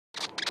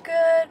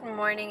Good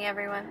morning,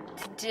 everyone.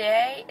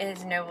 Today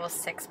is Noble's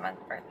 6-month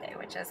birthday,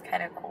 which is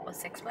kind of cool.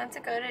 6 months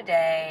ago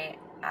today,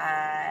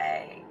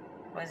 I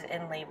was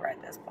in labor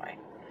at this point.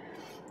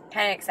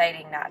 Kind of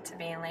exciting not to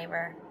be in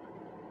labor.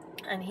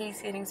 And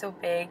he's getting so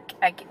big.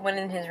 I went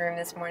in his room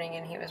this morning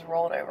and he was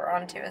rolled over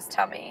onto his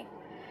tummy,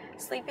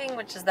 sleeping,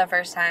 which is the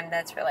first time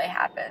that's really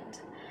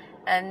happened.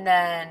 And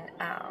then,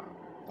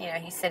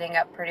 he's sitting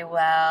up pretty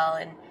well,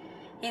 and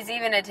he's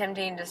even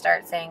attempting to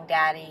start saying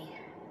daddy.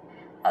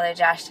 Although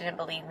Josh didn't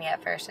believe me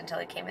at first until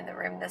he came in the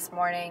room this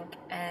morning,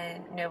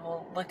 and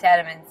Noble looked at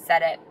him and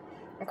said it.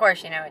 Of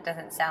course, it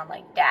doesn't sound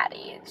like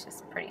daddy. It's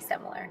just pretty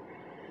similar.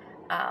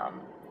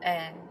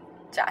 And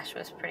Josh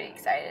was pretty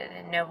excited,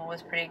 and Noble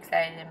was pretty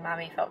excited, and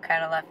Mommy felt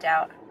kind of left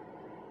out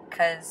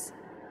because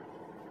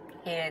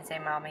he didn't say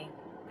mommy.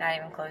 Not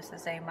even close to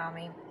saying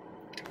mommy.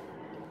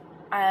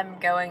 I'm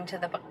going to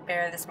the book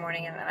fair this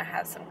morning, and then I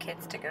have some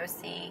kids to go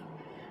see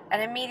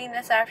at a meeting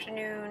this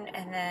afternoon,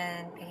 and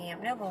then picking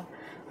up Noble.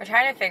 We're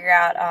trying to figure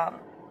out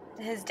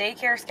his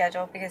daycare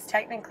schedule, because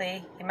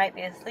technically he might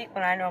be asleep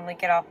when I normally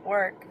get off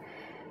work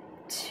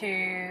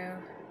to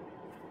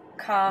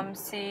come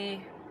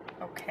see.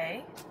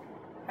 Okay,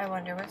 I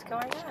wonder what's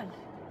going on.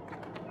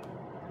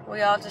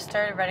 We all just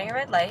started running a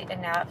red light,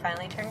 and now it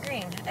finally turned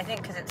green. I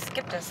think because it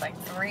skipped us like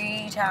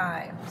 3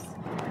 times.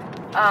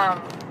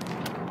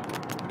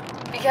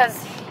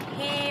 Because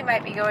he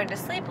might be going to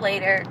sleep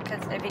later,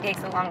 because if he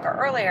takes a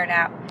earlier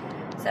nap.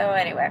 So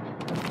anyway,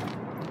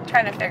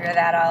 trying to figure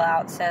that all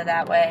out so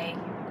that way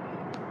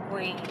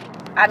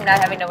I'm not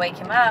having to wake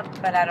him up,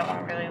 but I don't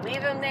want to really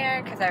leave him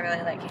there because I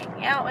really like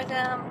hanging out with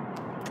him.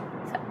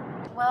 So,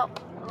 well,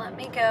 let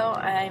me go.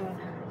 I'm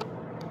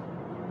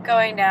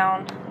going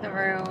down the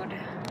road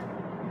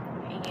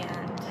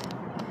and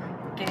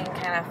getting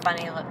kind of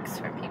funny looks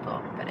from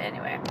people. But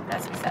anyway,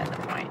 that's beside the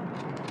point.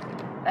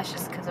 That's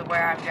just because of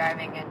where I'm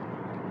driving and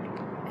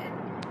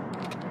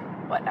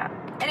whatnot.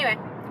 Anyway,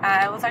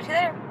 we'll talk to you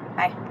later.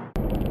 Bye.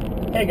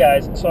 Hey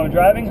guys, so I'm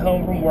driving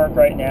home from work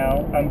right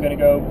now. I'm going to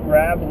go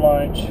grab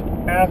lunch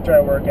after I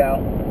work out.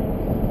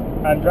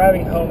 I'm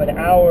driving home an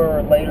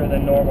hour later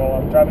than normal.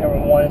 I'm driving home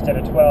at 1 instead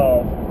of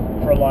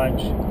 12 for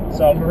lunch.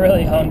 So I'm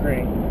really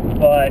hungry,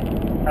 but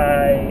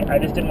I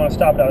just didn't want to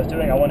stop what I was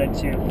doing. I wanted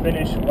to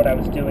finish what I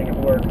was doing at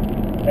work,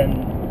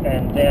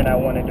 and then I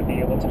wanted to be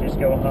able to just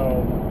go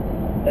home.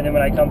 And then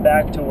when I come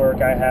back to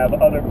work, I have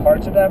other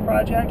parts of that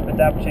project, but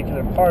that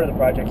particular part of the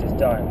project is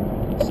done.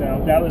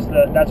 So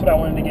that's what I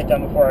wanted to get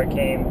done before I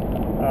came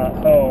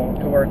home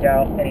to work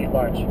out and eat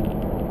lunch.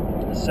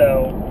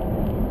 So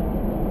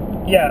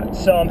yeah,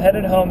 so I'm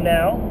headed home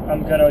now.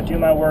 I'm gonna do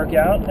my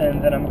workout,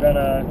 and then I'm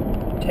gonna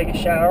take a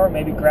shower,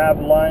 maybe grab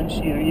lunch,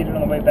 either eat it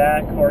on the way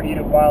back or eat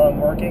it while I'm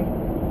working.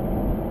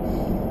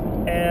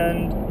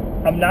 And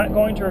I'm not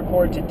going to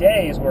record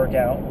today's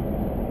workout,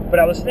 but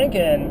I was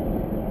thinking,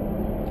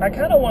 I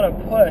kind of want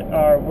to put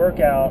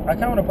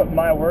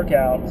my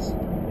workouts,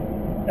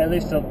 at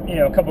least a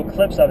couple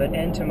clips of it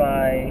into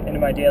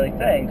my daily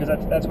thing,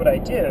 because that's what I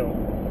do,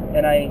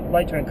 and I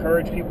like to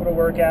encourage people to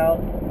work out,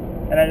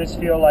 and I just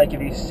feel like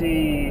if you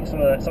see some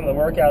of the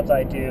workouts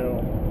I do,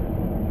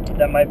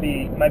 that might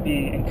be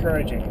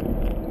encouraging.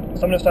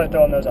 So I'm gonna start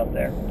throwing those up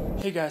there.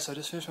 Hey guys, so I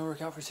just finished my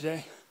workout for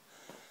today.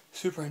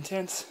 Super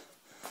intense,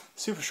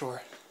 super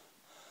short,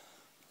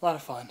 a lot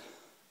of fun.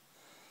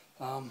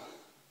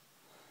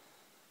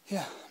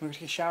 Yeah, I'm going to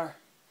take a shower,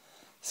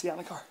 see you out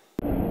in the car.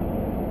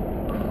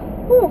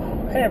 Whew.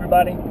 Hey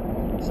everybody.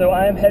 So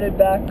I am headed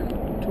back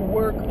to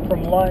work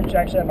from lunch.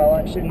 Actually, I have my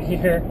lunch sitting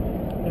here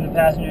in the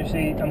passenger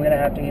seat. I'm going to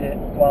have to eat it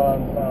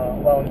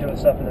while I'm doing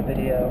stuff in the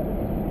video.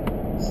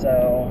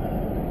 So,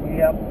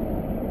 yep.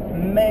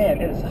 Man,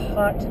 it is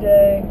hot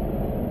today.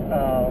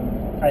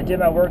 I did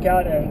my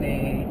workout in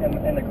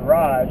the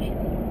garage.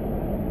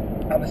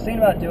 I was thinking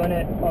about doing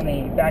it on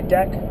the back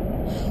deck.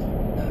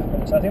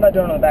 So I think about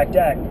doing it on the back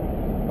deck,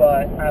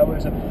 but I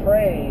was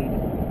afraid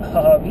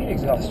of heat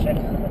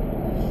exhaustion.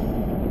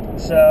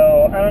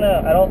 So, I don't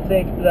know. I don't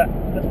think that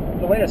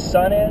the way the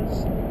sun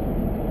is,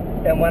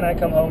 and when I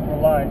come home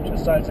from lunch, the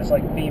sun's just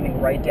like beaming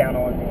right down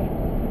on me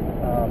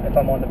if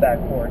I'm on the back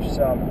porch.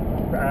 So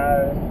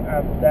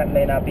that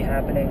may not be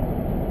happening.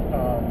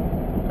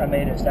 I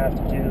may just have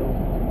to do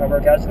my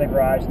workouts in the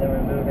garage, and then we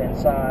move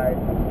inside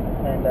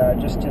and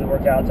just do the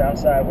workouts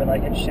outside when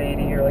like it's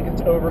shady or like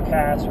it's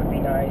overcast would be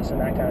nice and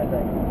that kind of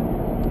thing.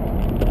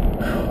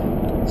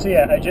 So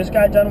yeah, I just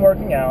got done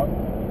working out.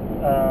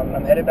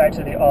 I'm headed back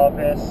to the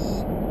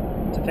office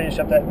to finish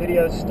up that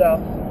video stuff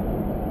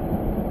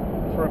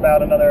for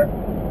about another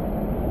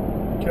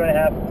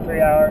 2.5 to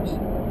 3 hours,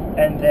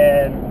 and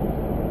then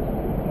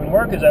when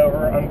work is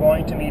over, I'm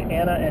going to meet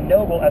Anna and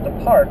Noble at the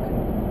park,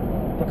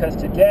 because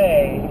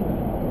today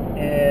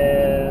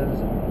is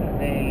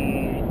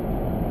the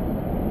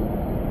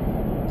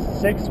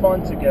 6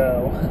 months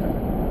ago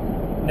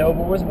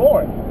Noble was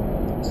born,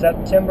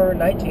 September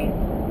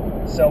 19th.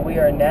 So we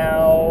are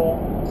now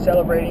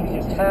celebrating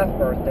his half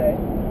birthday,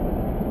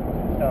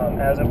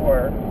 as it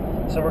were.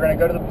 So we're going to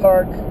go to the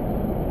park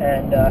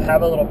and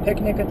have a little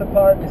picnic at the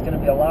park. It's going to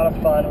be a lot of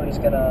fun. We're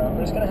just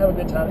gonna have a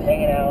good time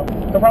hanging out.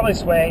 We'll probably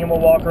swing and we'll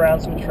walk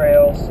around some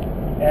trails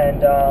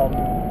and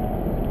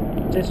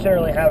just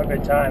generally have a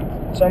good time.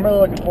 So I'm really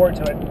looking forward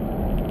to it.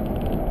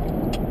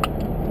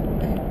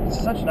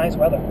 It's such nice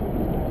weather.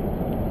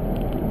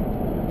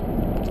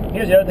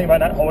 Here's the other thing about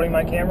not holding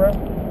my camera.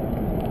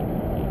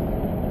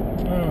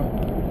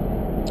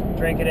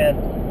 Drink it in.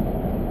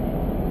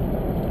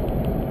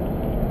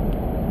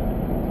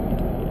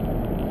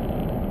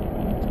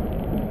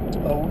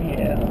 Oh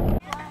yeah.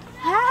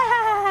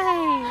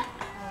 Hi!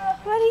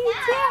 What are you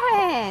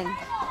doing?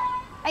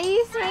 Are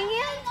you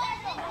swinging?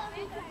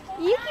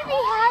 You can be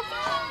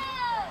happy.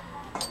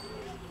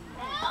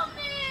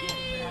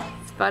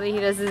 It's funny, he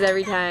does this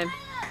every time.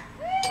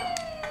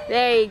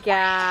 There you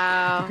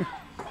go.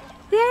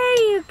 There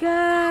you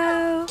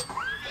go.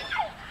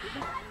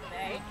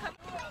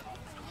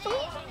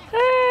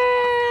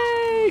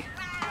 Hey!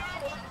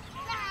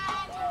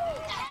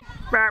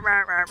 Hey,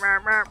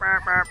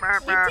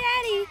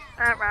 Daddy.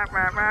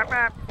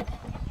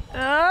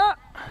 Oh.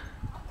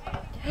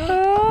 You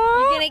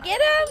gonna get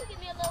him?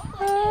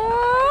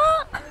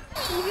 Oh.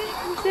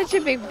 You're such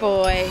a big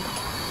boy.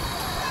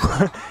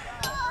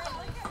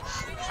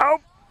 Oh.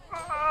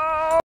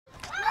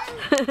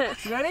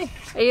 You ready?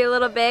 Are you a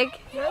little big?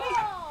 Ready?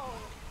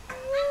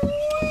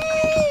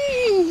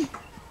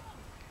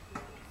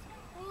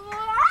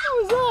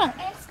 What was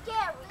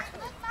that?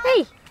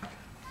 Hey.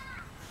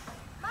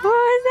 What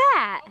was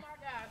that?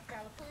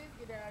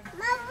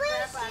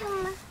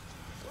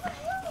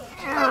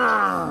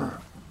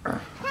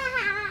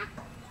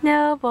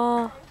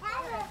 Noble.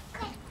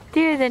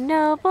 Do the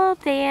noble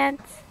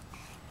dance.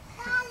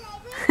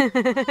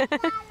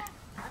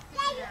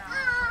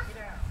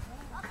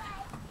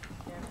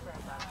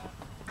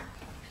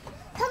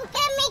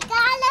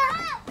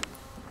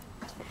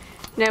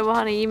 Noble,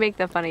 honey, you make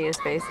the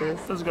funniest faces.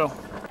 Let's go.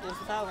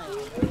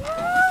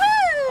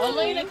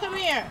 Alina, come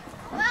here.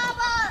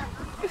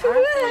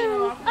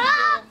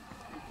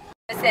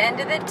 It's the end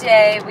of the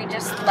day. We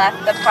just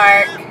left the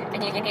park,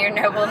 and you can hear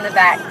Noble in the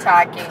back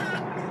talking.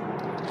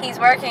 He's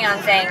working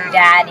on saying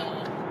daddy.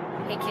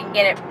 He can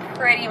get it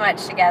pretty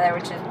much together,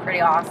 which is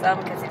pretty awesome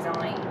because he's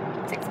only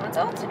 6 months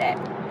old today.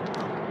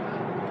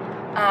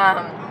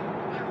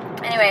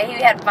 Anyway,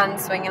 he had fun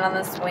swinging on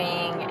the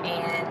swing,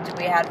 and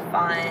we had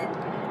fun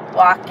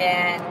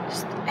walking,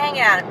 just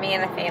hanging out, me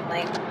and the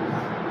family.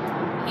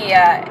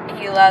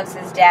 He loves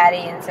his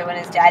daddy, and so when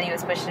his daddy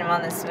was pushing him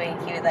on the swing,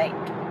 he would like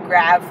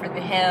grab for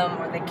him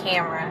or the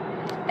camera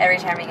every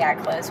time he got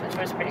close, which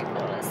was pretty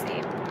cool to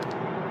see.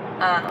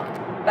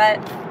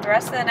 But the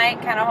rest of the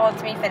night kind of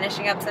holds me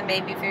finishing up some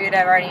baby food.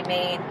 I've already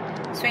made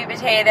sweet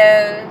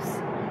potatoes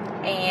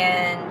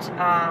and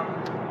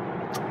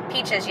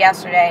peaches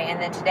yesterday, and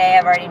then today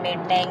I've already made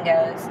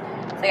mangoes.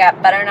 So I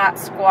got butternut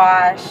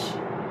squash,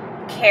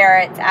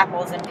 carrots,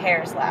 apples, and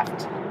pears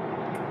left.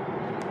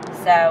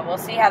 So we'll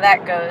see how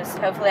that goes.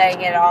 Hopefully I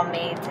can get it all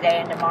made today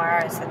and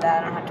tomorrow so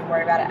that I don't have to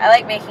worry about it. I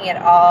like making it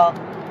all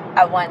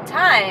at one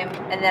time,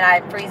 and then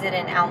I freeze it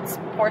in 1 ounce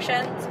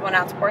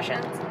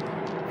portions.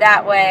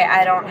 That way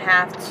I don't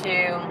have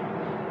to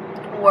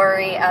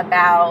worry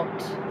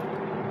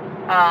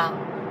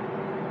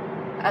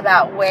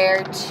about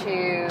where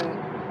to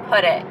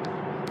put it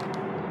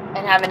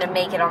and having to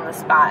make it on the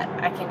spot.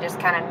 I can just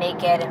kind of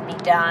make it and be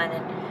done,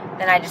 and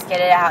then I just get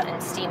it out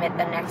and steam it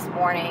the next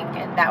morning,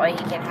 and that way he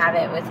can have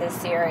it with his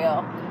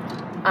cereal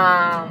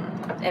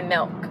and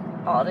milk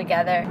all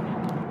together.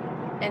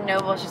 And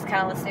Noble's just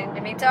kind of listening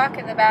to me talk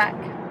in the back.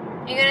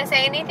 You gonna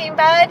say anything,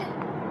 bud?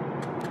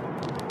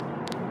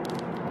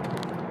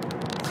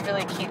 It's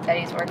really cute that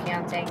he's working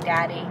on saying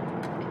daddy.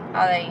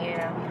 Although, you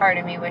know, part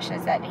of me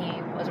wishes that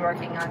he was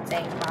working on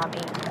saying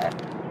mommy, but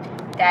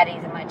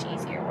daddy's a much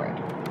easier word.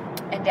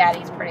 And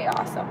daddy's pretty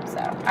awesome, so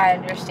I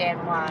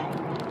understand why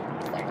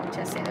he's learning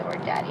to say the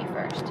word daddy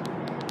first.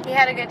 He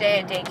had a good day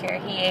at daycare.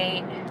 He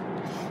ate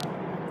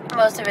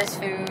most of his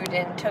food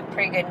and took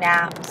pretty good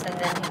naps, and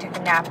then he took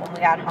a nap when we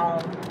got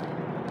home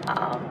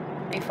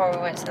before we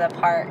went to the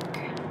park.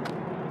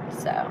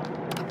 So,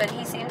 but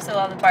he seems to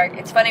love the park.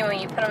 It's funny when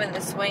you put him in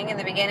the swing in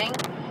the beginning,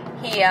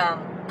 he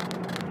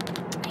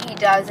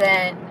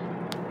doesn't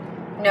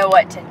know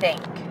what to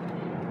think,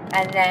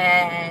 and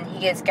then he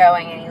gets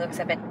going and he looks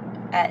up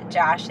at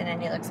Josh, and then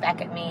he looks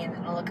back at me, and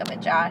then he'll look up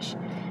at Josh,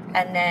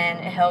 and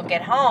then he'll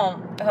get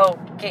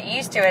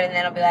used to it, and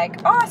then he'll be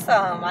like,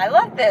 awesome, I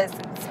love this,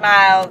 and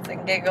smiles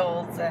and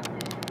giggles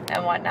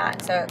and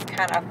whatnot. So it's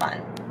kind of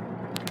fun.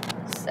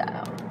 So,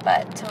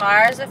 but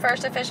tomorrow's the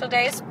first official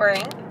day of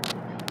spring,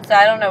 so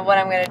I don't know what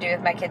I'm going to do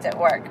with my kids at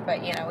work,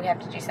 but you know, we have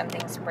to do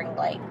something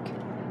spring-like.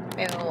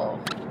 Maybe we'll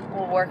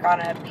work on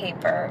a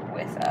paper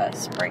with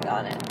spring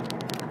on it.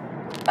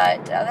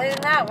 But other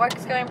than that, work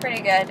is going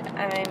pretty good.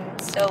 I'm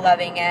still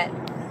loving it.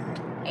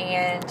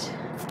 And,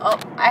 oh,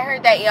 I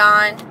heard that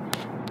yawn.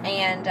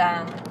 And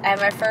I have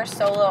my first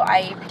solo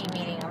IEP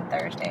meeting on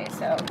Thursday,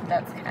 so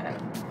that's kind of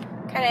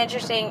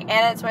interesting.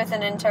 And it's with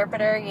an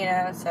interpreter, you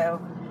know, so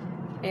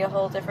be a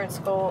whole different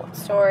school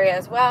story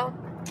as well.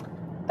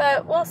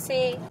 But we'll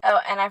see. Oh,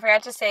 and I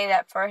forgot to say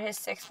that for his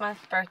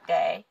 6-month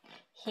birthday,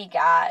 he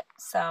got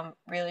some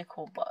really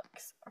cool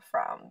books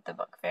from the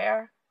book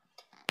fair.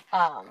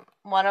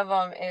 One of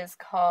them is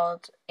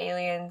called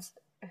Aliens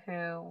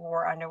Who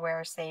Wore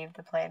Underwear Saved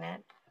the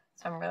Planet.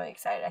 So I'm really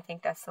excited. I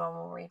think that's the one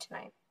we'll read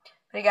tonight.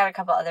 But he got a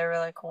couple other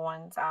really cool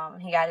ones.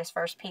 He got his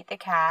first Pete the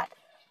Cat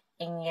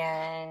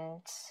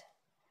and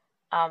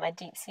a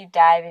deep sea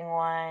diving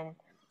one.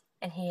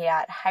 And he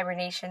got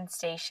Hibernation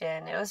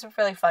Station. It was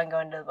really fun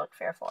going to the book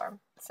fair for him.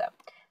 So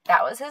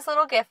that was his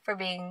little gift for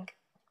being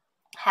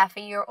half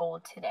a year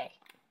old today.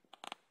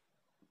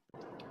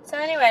 So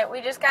anyway,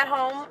 we just got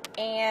home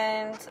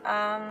and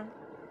I'm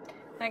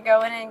going to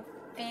go in and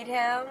feed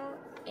him,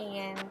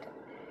 and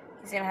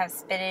he's going to have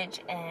spinach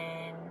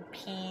and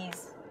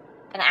peas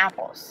and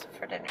apples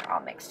for dinner all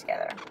mixed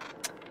together.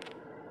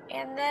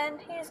 And then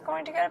he's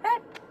going to go to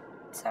bed.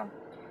 So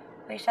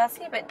we shall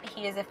see, but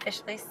he is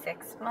officially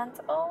 6 months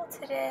old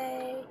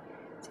today.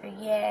 So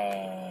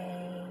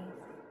yay.